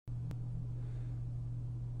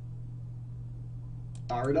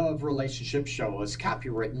Art of Relationship Show is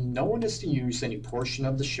copywritten. No one is to use any portion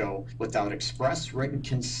of the show without express written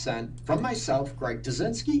consent from myself, Greg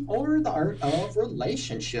Dazinski, or the Art of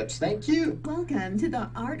Relationships. Thank you. Welcome to the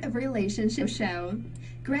Art of Relationship Show.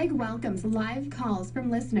 Greg welcomes live calls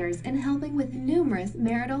from listeners in helping with numerous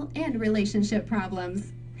marital and relationship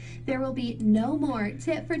problems. There will be no more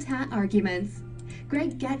tit-for-tat arguments.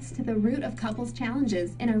 Greg gets to the root of couples'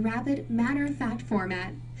 challenges in a rapid, matter-of-fact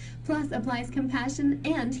format, plus applies compassion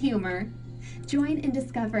and humor. Join in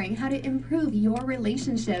discovering how to improve your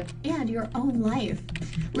relationship and your own life.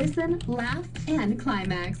 Listen, laugh, and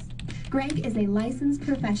climax. Greg is a licensed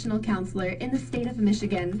professional counselor in the state of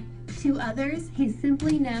Michigan. To others, he's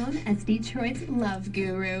simply known as Detroit's love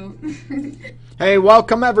guru. Hey,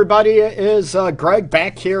 welcome everybody. It is Greg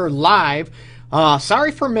back here live.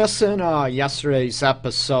 Sorry for missing yesterday's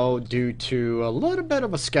episode due to a little bit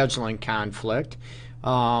of a scheduling conflict.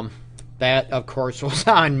 That, of course, was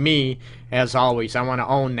on me, as always. I want to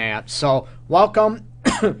own that. So, welcome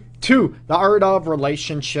to the Art of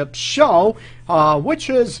Relationship Show, which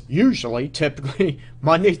is usually, typically,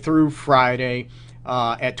 Monday through Friday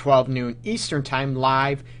at 12 noon Eastern Time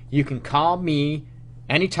live. You can call me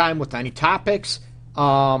anytime with any topics,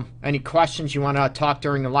 any questions you want to talk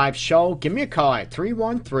during the live show. Give me a call at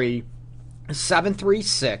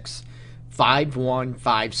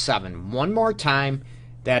 313-736-5157. One more time,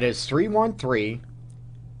 that is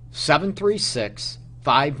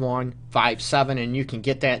 313-736-5157, and you can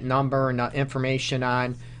get that number and information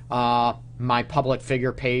on my public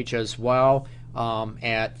figure page as well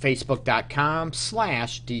at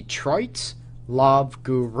facebook.com/Detroit's Love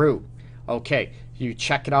Guru. Okay, you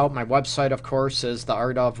check it out. My website, of course, is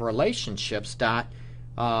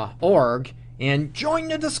theartofrelationships.org, and join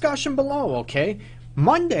the discussion below, okay?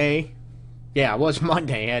 Monday, yeah, it was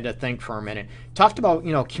Monday. I had to think for a minute. Talked about,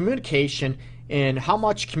 communication and how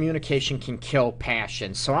much communication can kill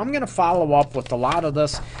passion. So I'm going to follow up with a lot of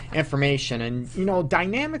this information and,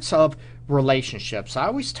 dynamics of relationships. I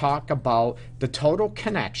always talk about the total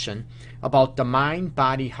connection, about the mind,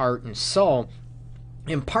 body, heart, and soul.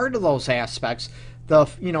 And part of those aspects, the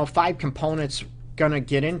 5 components going to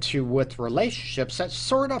get into with relationships that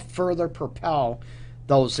sort of further propel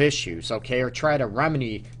those issues, okay, or try to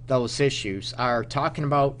remedy those issues, are talking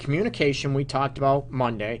about communication. We talked about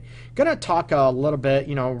Monday. Going to talk a little bit,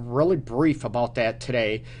 really brief about that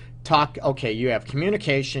today. Okay, you have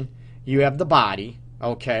communication, you have the body,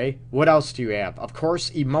 okay. What else do you have? Of course,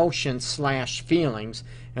 emotions/feelings,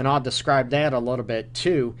 and I'll describe that a little bit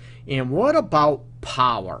too. And what about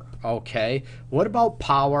power, okay? What about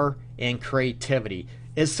power and creativity?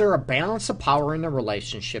 Is there a balance of power in a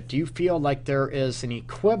relationship? Do you feel like there is an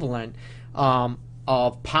equivalent of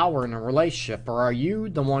power in a relationship? Or are you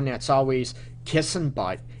the one that's always kissing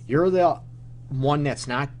butt? You're the one that's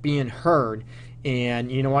not being heard,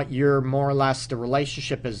 and you know what? You're more or less, the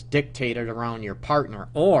relationship is dictated around your partner.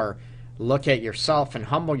 Or look at yourself and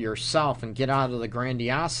humble yourself and get out of the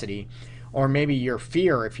grandiosity. Or maybe your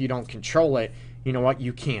fear, if you don't control it, you know what?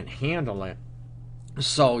 You can't handle it,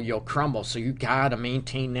 so you'll crumble. So you got to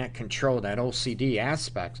maintain that control, that OCD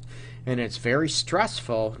aspect. And it's very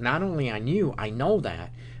stressful, not only on you, I know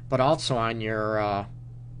that, but also on your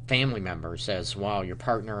family members as well, your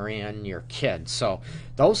partner and your kids. So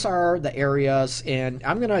those are the areas, and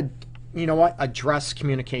I'm going to, address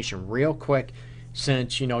communication real quick,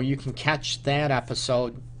 since, you can catch that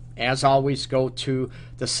episode. As always, go to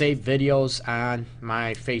the saved videos on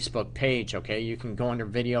my Facebook page, okay? You can go under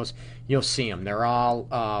videos. You'll see them. They're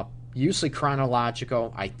all usually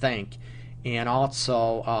chronological, I think, and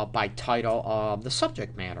also by title of the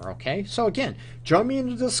subject matter, okay? So, again, join me in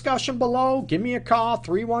the discussion below. Give me a call,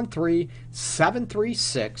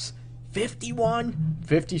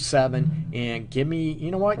 313-736-5157, and give me,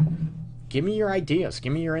 give me your ideas.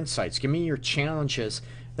 Give me your insights. Give me your challenges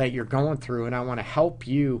that you're going through, and I want to help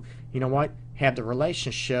you, have the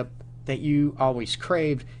relationship that you always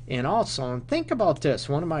craved. And also, and think about this,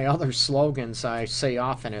 one of my other slogans I say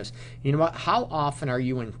often is, how often are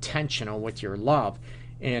you intentional with your love?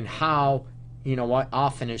 And how,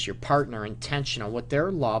 often is your partner intentional with their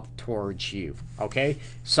love towards you? Okay?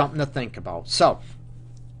 Something to think about. So,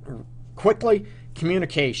 quickly,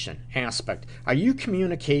 communication aspect. Are you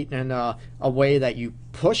communicating in a way that you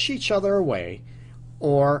push each other away,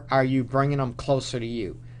 or are you bringing them closer to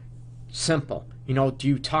you? Simple. Do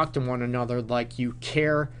you talk to one another like you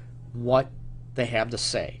care what they have to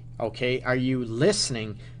say? Okay? Are you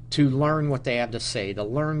listening to learn what they have to say, to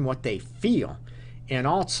learn what they feel, And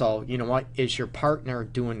also, you know what, is your partner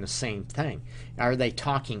doing the same thing? Are they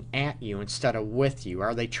talking at you instead of with you?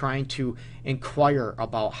 Are they trying to inquire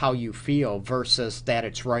about how you feel versus that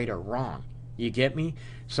it's right or wrong? You get me?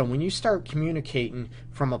 So when you start communicating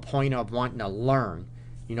from a point of wanting to learn,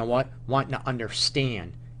 you know what, wanting to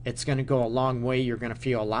understand, it's going to go a long way. You're going to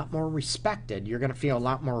feel a lot more respected. You're going to feel a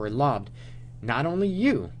lot more loved. Not only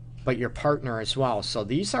you, but your partner as well. So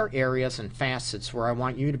these are areas and facets where I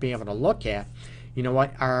want you to be able to look at, you know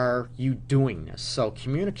what, are you doing this? So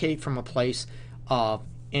communicate from a place of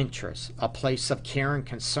interest, a place of care and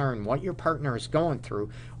concern, what your partner is going through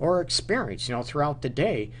or experience, you know, throughout the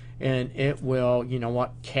day. And it will, you know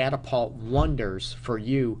what, catapult wonders for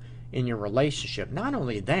you in your relationship. Not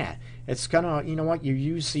only that, it's going to, you know what, you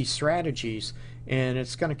use these strategies and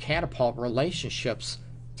it's going to catapult relationships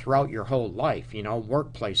throughout your whole life, you know,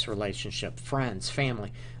 workplace relationship, friends,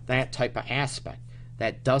 family, that type of aspect.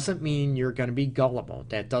 That doesn't mean you're going to be gullible.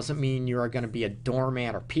 That doesn't mean you're going to be a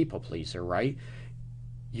doormat or people pleaser, right?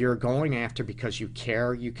 You're going after because you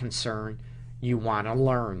care, you concern, you want to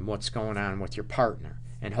learn what's going on with your partner.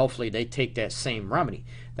 And hopefully they take that same remedy.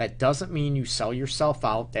 That doesn't mean you sell yourself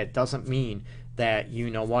out. That doesn't mean that, you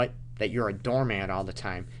know what, that you're a doormat all the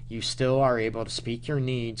time. You still are able to speak your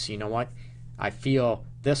needs. You know what, I feel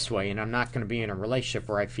this way and I'm not going to be in a relationship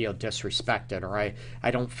where I feel disrespected or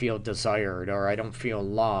I don't feel desired or I don't feel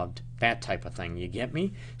loved, that type of thing. You get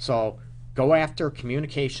me? So go after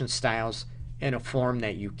communication styles in a form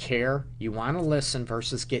that you care, you want to listen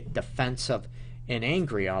versus get defensive and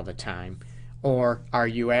angry all the time. Or are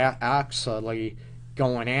you actually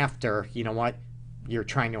going after, you know what, you're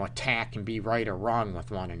trying to attack and be right or wrong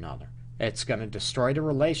with one another? It's going to destroy the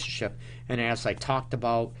relationship. And as I talked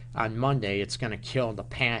about on Monday, it's going to kill the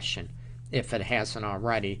passion if it hasn't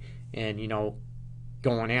already. And, you know,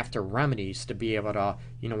 going after remedies to be able to,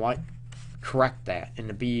 you know what, correct that and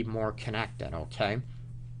to be more connected, okay?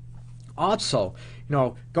 Also, you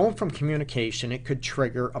know, going from communication, it could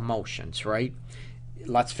trigger emotions, right?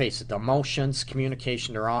 Let's face it, the emotions,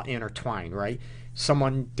 communication, they're all intertwined, right?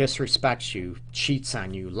 Someone disrespects you, cheats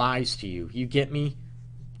on you, lies to you. You get me?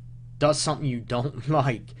 Does something you don't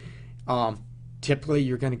like. Typically,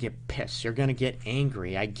 you're going to get pissed. You're going to get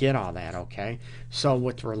angry. I get all that, okay? So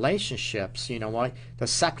with relationships, you know what? The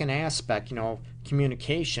second aspect, you know,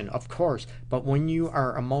 communication, of course. But when you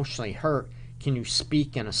are emotionally hurt, can you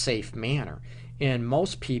speak in a safe manner? And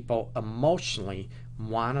most people emotionally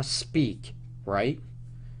want to speak, right?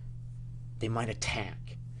 They might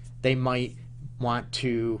attack. They might want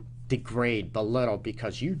to degrade, belittle,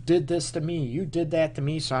 because you did this to me, you did that to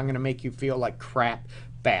me, so I'm going to make you feel like crap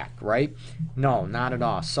back, right? No, not at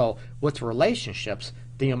all. So with relationships,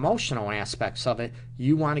 the emotional aspects of it,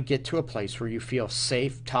 you want to get to a place where you feel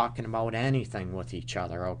safe talking about anything with each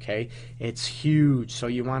other, okay? It's huge. So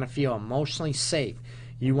you want to feel emotionally safe.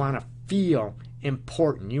 You want to feel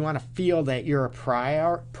important. You want to feel that you're a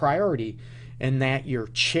priority and that you're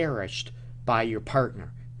cherished by your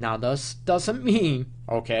partner. Now, this doesn't mean,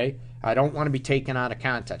 okay, I don't want to be taken out of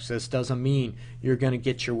context. This doesn't mean you're going to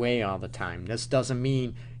get your way all the time. This doesn't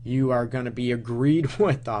mean you are going to be agreed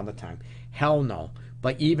with all the time. Hell no.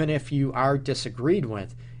 But even if you are disagreed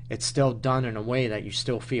with, it's still done in a way that you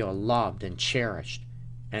still feel loved and cherished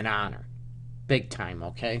and honored. Big time,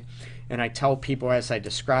 okay? And I tell people as I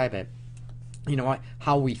describe it, you know what,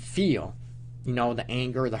 how we feel, you know, the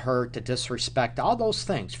anger, the hurt, the disrespect, all those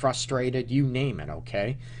things, frustrated, you name it,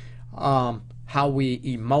 okay? How we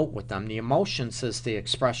emote with them. The emotions is the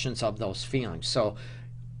expressions of those feelings. So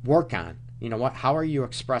work on, you know what, how are you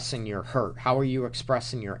expressing your hurt? How are you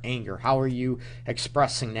expressing your anger? How are you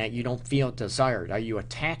expressing that you don't feel desired? Are you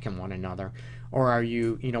attacking one another? Or are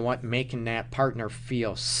you, you know what, making that partner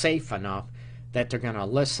feel safe enough that they're going to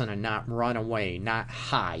listen and not run away, not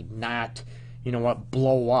hide, not, you know what,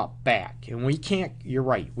 blow up back? And we can't, you're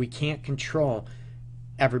right, we can't control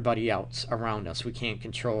everybody else around us. We can't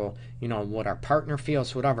control, you know, what our partner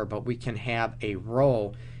feels, whatever, but we can have a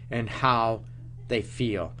role in how they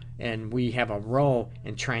feel. And we have a role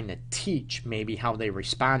in trying to teach maybe how they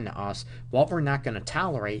respond to us, what we're not going to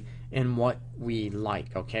tolerate, and what we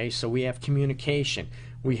like, okay? So we have communication.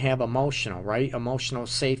 We have emotional, right? Emotional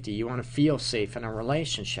safety. You want to feel safe in a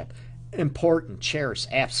relationship. Important, cherished,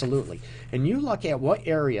 absolutely. And you look at what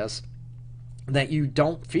areas that you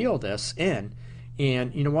don't feel this in,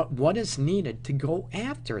 and you know what is needed to go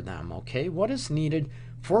after them, okay? What is needed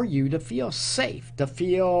for you to feel safe, to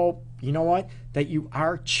feel, you know what, that you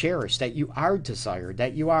are cherished, that you are desired,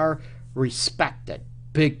 that you are respected,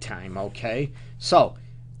 big time, okay? So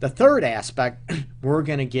the third aspect, we're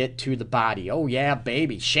going to get to the body. Oh, yeah,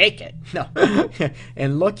 baby, shake it. No.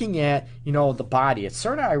 And looking at, the body, it's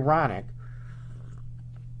sort of ironic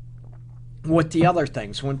with the other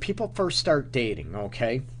things. When people first start dating,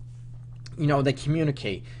 okay, they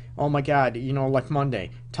communicate. Oh, my God, like Monday,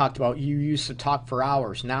 talked about you used to talk for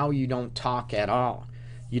hours. Now you don't talk at all.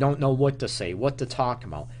 You don't know what to say, what to talk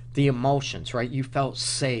about. The emotions, right? You felt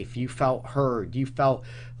safe. You felt heard. You felt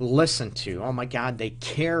listened to. Oh my God, they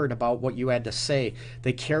cared about what you had to say.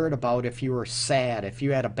 They cared about if you were sad, if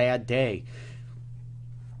you had a bad day.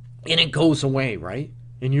 And it goes away, right?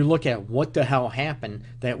 And you look at what the hell happened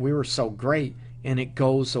that we were so great, and it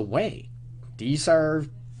goes away. These are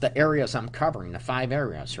the areas I'm covering, the 5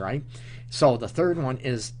 areas, right? So the third one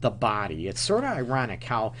is the body. It's sort of ironic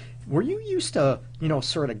how, were you used to,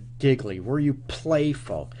 sort of giggly? Were you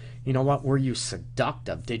playful? Were you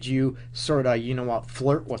seductive? Did you sort of,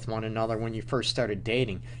 flirt with one another when you first started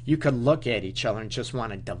dating? You could look at each other and just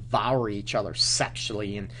want to devour each other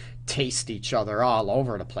sexually and taste each other all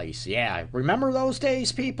over the place. Yeah, remember those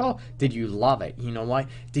days, people? Did you love it? You know what?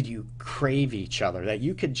 Did you crave each other? That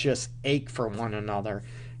you could just ache for one another,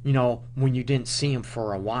 when you didn't see him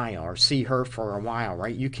for a while or see her for a while,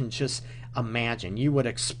 right? You can just imagine. You would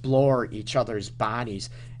explore each other's bodies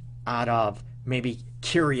out of maybe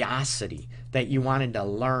curiosity, that you wanted to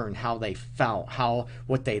learn how they felt,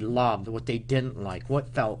 what they loved, what they didn't like, what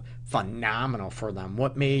felt phenomenal for them,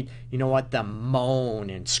 what made, them moan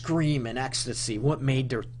and scream in ecstasy, what made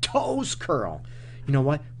their toes curl,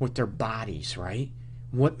 with their bodies, right?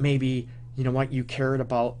 What maybe, you cared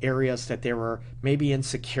about areas that they were maybe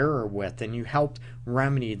insecure with, and you helped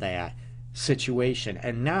remedy that situation.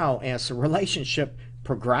 And now as the relationship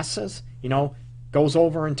progresses, goes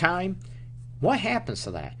over in time, what happens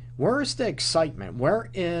to that? Where is the excitement? Where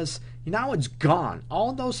is, now it's gone.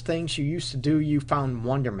 All those things you used to do, you found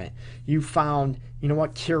wonderment. You found,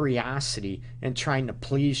 curiosity in trying to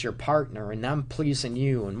please your partner and them pleasing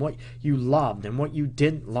you, and what you loved and what you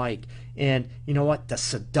didn't like. And the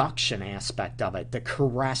seduction aspect of it, the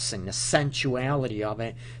caressing, the sensuality of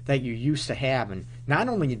it that you used to have. And not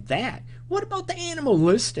only that, what about the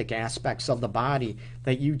animalistic aspects of the body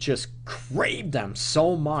that you just craved them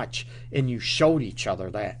so much and you showed each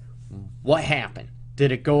other that? What happened?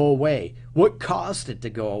 Did it go away? What caused it to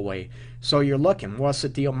go away? So you're looking, was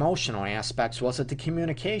it the emotional aspects? Was it the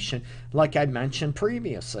communication? Like I mentioned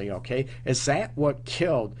previously, okay? Is that what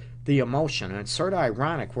killed the emotion? And it's sort of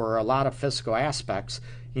ironic where a lot of physical aspects,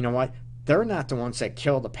 they're not the ones that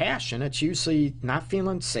kill the passion. It's usually not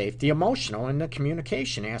feeling safe, the emotional and the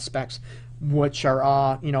communication aspects, which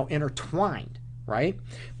are, intertwined, right?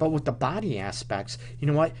 But with the body aspects,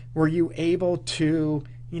 were you able to,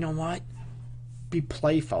 be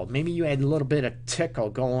playful? Maybe you had a little bit of tickle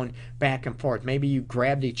going back and forth. Maybe you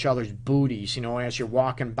grabbed each other's booties, as you're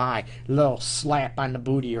walking by, a little slap on the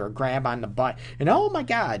booty or a grab on the butt. And oh my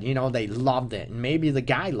God, they loved it. And maybe the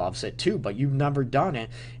guy loves it too, but you've never done it.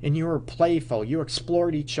 And you were playful. You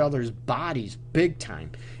explored each other's bodies big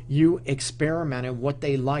time. You experimented what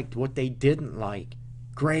they liked, what they didn't like.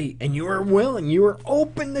 Great. And you were willing. You were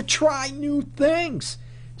open to try new things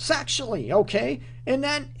sexually, okay? And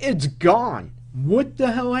then it's gone. What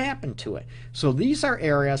the hell happened to it? So these are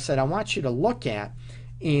areas that I want you to look at,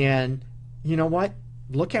 and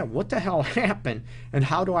look at what the hell happened and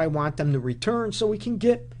how do I want them to return so we can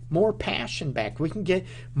get more passion back. We can get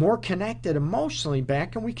more connected emotionally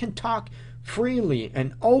back, and we can talk freely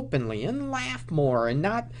and openly and laugh more and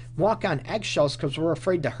not walk on eggshells because we're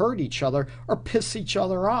afraid to hurt each other or piss each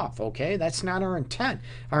other off, okay? That's not our intent.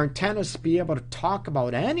 Our intent is to be able to talk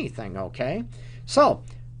about anything, okay? So,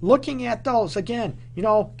 looking at those, again,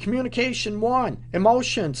 communication 1,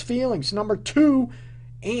 emotions, feelings, number 2,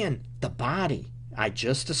 and the body. I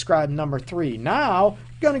just described number 3. Now,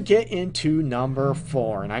 I'm going to get into number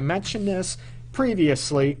 4. And I mentioned this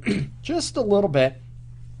previously, just a little bit,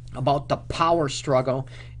 about the power struggle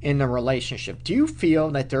in the relationship. Do you feel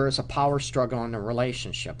that there is a power struggle in the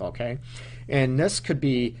relationship, okay? And this could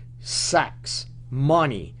be sex,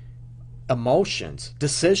 money, emotions,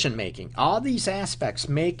 decision making. All these aspects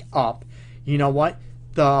make up,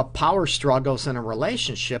 the power struggles in a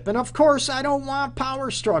relationship. And of course, I don't want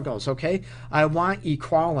power struggles, okay? I want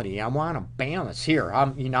equality. I want a balance. Here,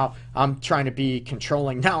 I'm trying to be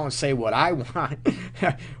controlling now and say what I want,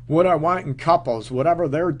 what I want in couples, whatever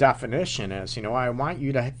their definition is. I want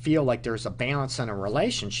you to feel like there's a balance in a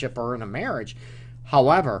relationship or in a marriage.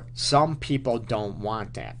 However, some people don't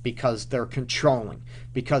want that because they're controlling,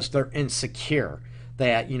 because they're insecure.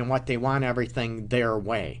 that, you know what, they want everything their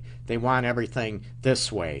way. They want everything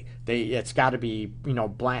this way. It's got to be, you know,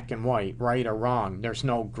 black and white, right or wrong. There's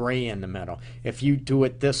no gray in the middle. If you do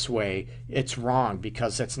it this way, it's wrong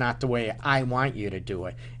because it's not the way I want you to do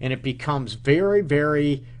it. And it becomes very,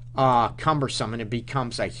 very cumbersome, and it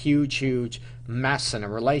becomes a huge, huge mess in a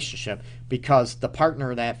relationship because the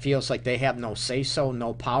partner that feels like they have no say-so,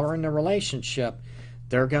 no power in the relationship,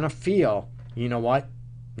 they're going to feel, you know what,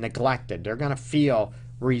 neglected. They're going to feel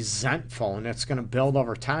resentful, and it's going to build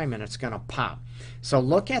over time, and it's going to pop. So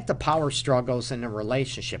look at the power struggles in the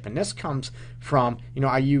relationship, and this comes from, you know,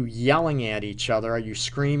 are you yelling at each other? Are you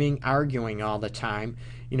screaming, arguing all the time?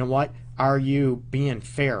 You know what? Are you being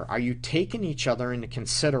fair? Are you taking each other into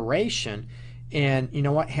consideration and, you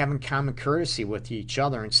know what, having common courtesy with each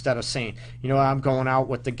other instead of saying, you know, I'm going out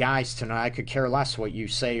with the guys tonight. I could care less what you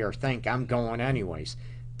say or think. I'm going anyways.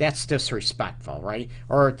 That's disrespectful, right?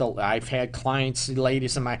 Or I've had clients,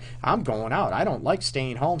 ladies in I'm going out. I don't like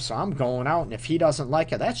staying home, so I'm going out. And if he doesn't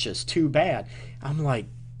like it, that's just too bad. I'm like,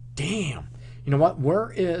 damn. You know what?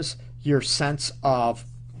 Where is your sense of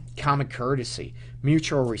common courtesy,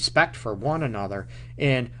 mutual respect for one another?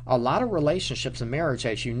 And a lot of relationships in marriage,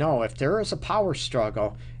 as you know, if there is a power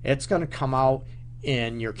struggle, it's going to come out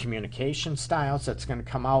in your communication styles. It's going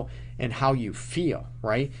to come out in how you feel,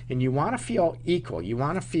 right? And you want to feel equal. You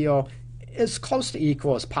want to feel as close to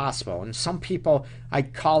equal as possible. And some people, I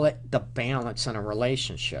call it the balance in a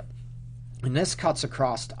relationship. And this cuts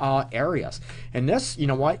across all areas. And this, you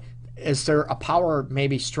know what, is there a power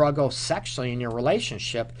maybe struggle sexually in your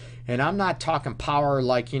relationship? And I'm not talking power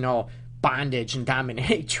like, you know, bondage and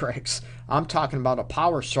dominatrix. I'm talking about a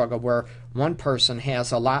power struggle where one person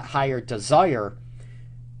has a lot higher desire,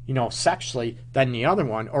 you know, sexually than the other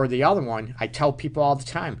one, or the other one, I tell people all the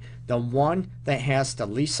time, the one that has the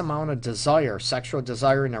least amount of desire, sexual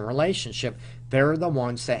desire in a relationship, they're the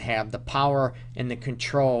ones that have the power and the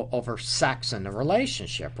control over sex in the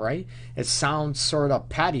relationship, right? It sounds sort of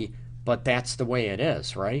petty, but that's the way it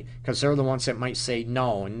is, right? Because they're the ones that might say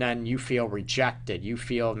no, and then you feel rejected, you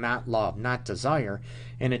feel not loved, not desire,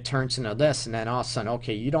 and it turns into this, and then all of a sudden,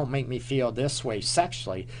 okay, you don't make me feel this way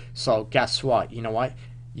sexually, so guess what? You know what?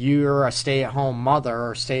 You're a stay-at-home mother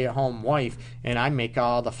or stay-at-home wife, and I make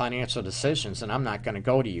all the financial decisions, and I'm not going to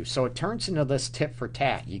go to you. So it turns into this tit for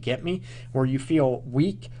tat, you get me? Where you feel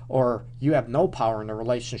weak or you have no power in the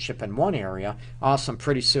relationship in one area. Awesome,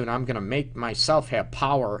 pretty soon I'm going to make myself have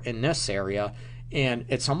power in this area, and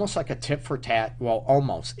it's almost like a tit for tat. Well,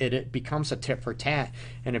 almost. It becomes a tit for tat,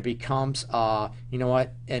 and it becomes, you know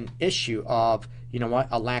what, an issue of, you know what,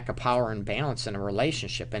 a lack of power and balance in a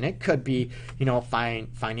relationship. And it could be, you know,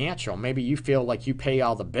 financial. Maybe you feel like you pay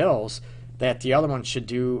all the bills, that the other one should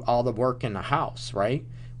do all the work in the house, right?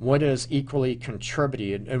 What is equally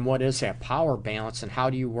contributed, and what is that power balance, and how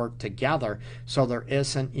do you work together so there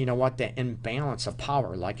isn't, you know what, that imbalance of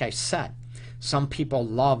power? Like I said, some people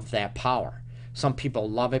love that power. Some people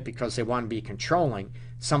love it because they want to be controlling.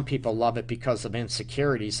 Some people love it because of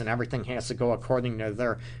insecurities, and everything has to go according to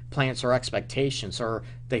their plans or expectations, or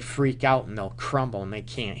they freak out and they'll crumble and they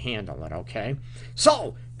can't handle it, okay?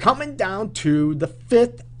 So, coming down to the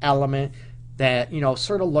fifth element that, you know,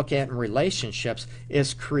 sort of look at in relationships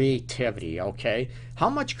is creativity, okay? How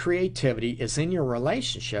much creativity is in your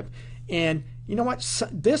relationship? And you know what?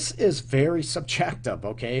 This is very subjective,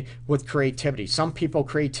 okay, with creativity. Some people,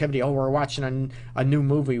 creativity, oh, we're watching a new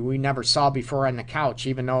movie we never saw before on the couch,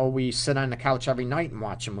 even though we sit on the couch every night and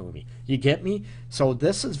watch a movie. You get me? So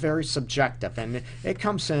this is very subjective, and it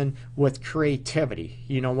comes in with creativity,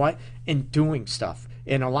 you know what, in doing stuff.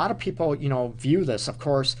 And a lot of people, you know, view this, of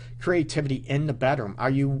course, creativity in the bedroom. Are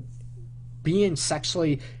you being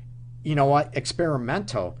sexually, you know what,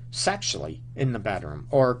 experimental sexually in the bedroom,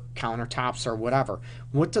 or countertops, or whatever?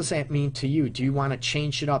 What does that mean to you? Do you want to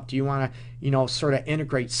change it up? Do you want to, you know, sort of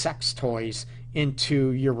integrate sex toys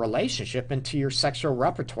into your relationship, into your sexual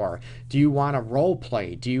repertoire? Do you want to role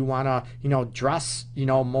play? Do you want to, you know, dress, you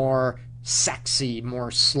know, more sexy, more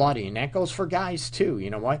slutty? And that goes for guys too. You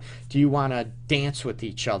know what? Do you want to dance with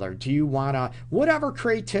each other? Do you want to, whatever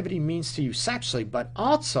creativity means to you sexually, but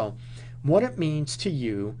also what it means to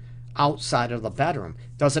you outside of the bedroom.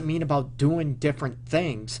 Does it mean about doing different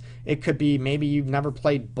things? It could be maybe you've never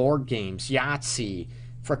played board games, Yahtzee,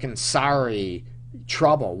 frickin' Sorry,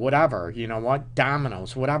 Trouble, whatever, you know what,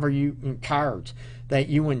 dominoes, whatever you, cards that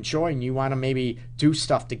you enjoy, and you want to maybe do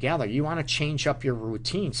stuff together. You want to change up your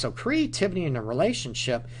routine. So creativity in a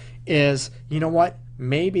relationship is, you know what,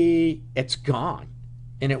 maybe it's gone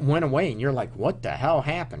and it went away and you're like, what the hell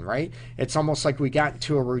happened, right? It's almost like we got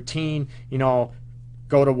into a routine, you know,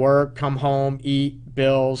 go to work, come home, eat,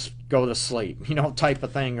 bills, go to sleep, type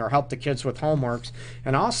of thing, or help the kids with homeworks.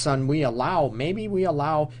 And all of a sudden maybe we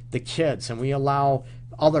allow the kids and we allow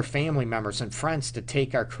other family members and friends to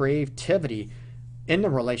take our creativity in the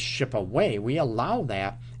relationship away. We allow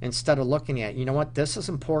that instead of looking at, this is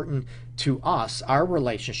important to us. Our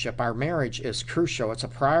relationship, our marriage is crucial. It's a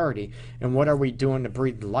priority. And what are we doing to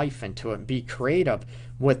breathe life into it and be creative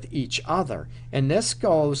with each other? And this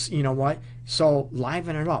goes, so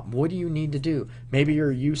liven it up. What do you need to do? Maybe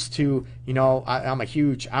you're used to, I'm a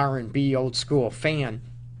huge R&B old school fan.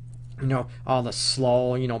 All the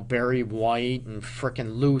slow, Barry White and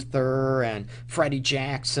frickin' Luther and Freddie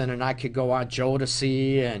Jackson, and I could go on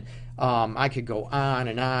Jodeci, and I could go on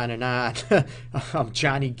and on and on.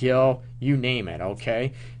 Johnny Gill, you name it,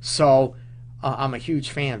 okay? So I'm a huge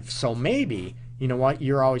fan. So maybe,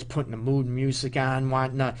 you're always putting the mood music on,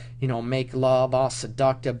 wanting to, make love all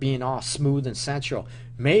seductive, being all smooth and sensual.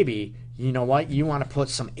 Maybe, you want to put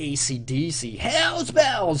some AC/DC Hell's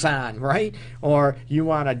Bells on, right? Or you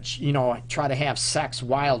want to, try to have sex,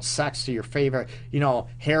 wild sex to your favorite,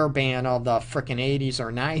 hair band of the frickin' 80s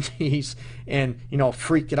or 90s and,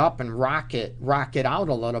 freak it up and rock it out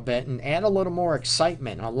a little bit and add a little more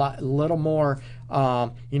excitement, a little more,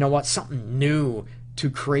 something new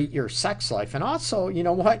to create your sex life. And also,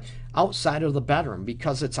 outside of the bedroom,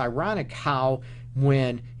 because it's ironic how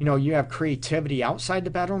when you have creativity outside the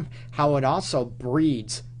bedroom, how it also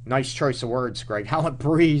breeds, nice choice of words, Greg, how it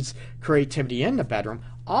breeds creativity in the bedroom.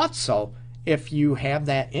 Also, if you have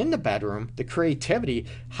that in the bedroom, the creativity,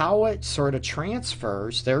 how it sort of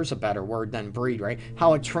transfers, there's a better word than breed, right?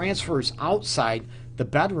 How it transfers outside the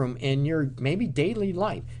bedroom in your maybe daily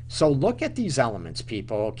life. So look at these elements,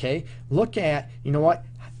 people, okay? Look at,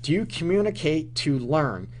 do you communicate to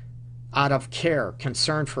learn out of care,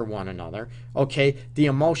 concern for one another? Okay, the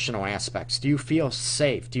emotional aspects. Do you feel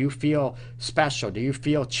safe? Do you feel special? Do you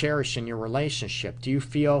feel cherished in your relationship? Do you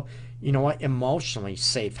feel, emotionally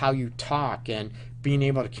safe? How you talk and being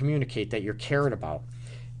able to communicate that you're cared about.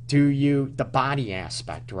 The body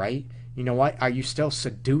aspect, right? Are you still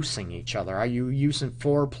seducing each other? Are you using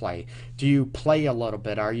foreplay? Do you play a little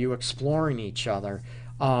bit? Are you exploring each other?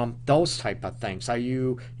 Those type of things. Are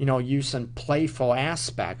you, using playful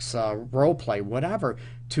aspects, role play, whatever,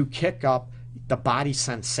 to kick up the body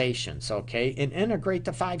sensations, okay? And integrate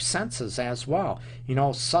the 5 senses as well.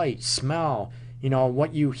 Sight, smell,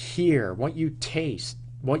 what you hear, what you taste,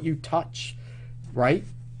 what you touch, right?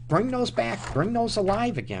 Bring those back, bring those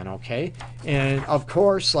alive again, okay? And of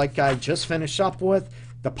course, like I just finished up with,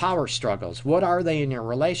 the power struggles. What are they in your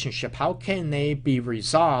relationship? How can they be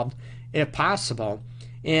resolved if possible?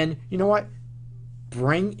 And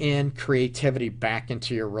bring in creativity back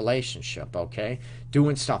into your relationship, okay?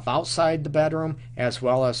 Doing stuff outside the bedroom as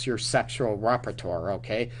well as your sexual repertoire,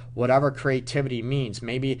 okay? Whatever creativity means.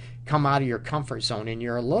 Maybe come out of your comfort zone and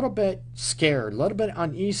you're a little bit scared, a little bit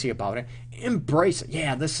uneasy about it. Embrace it.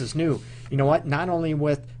 Yeah, this is new. Not only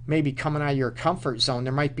with maybe coming out of your comfort zone,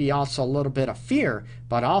 there might be also a little bit of fear,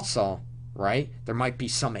 but also, right, there might be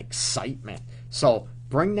some excitement. So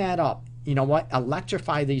bring that up.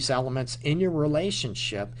 Electrify these elements in your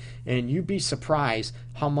relationship, and you'd be surprised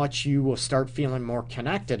how much you will start feeling more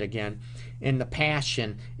connected again. And the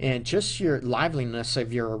passion and just your liveliness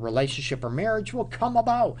of your relationship or marriage will come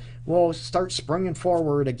about, will start springing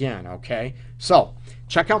forward again, okay? So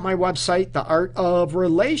check out my website,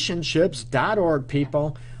 theartofrelationships.org,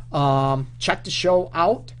 people. Check the show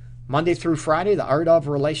out. Monday through Friday, the Art of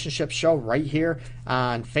Relationship show right here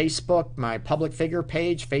on Facebook, my public figure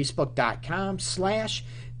page,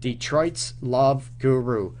 facebook.com/Detroit's Love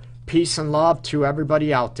Guru. Peace and love to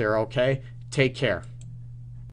everybody out there, okay? Take care.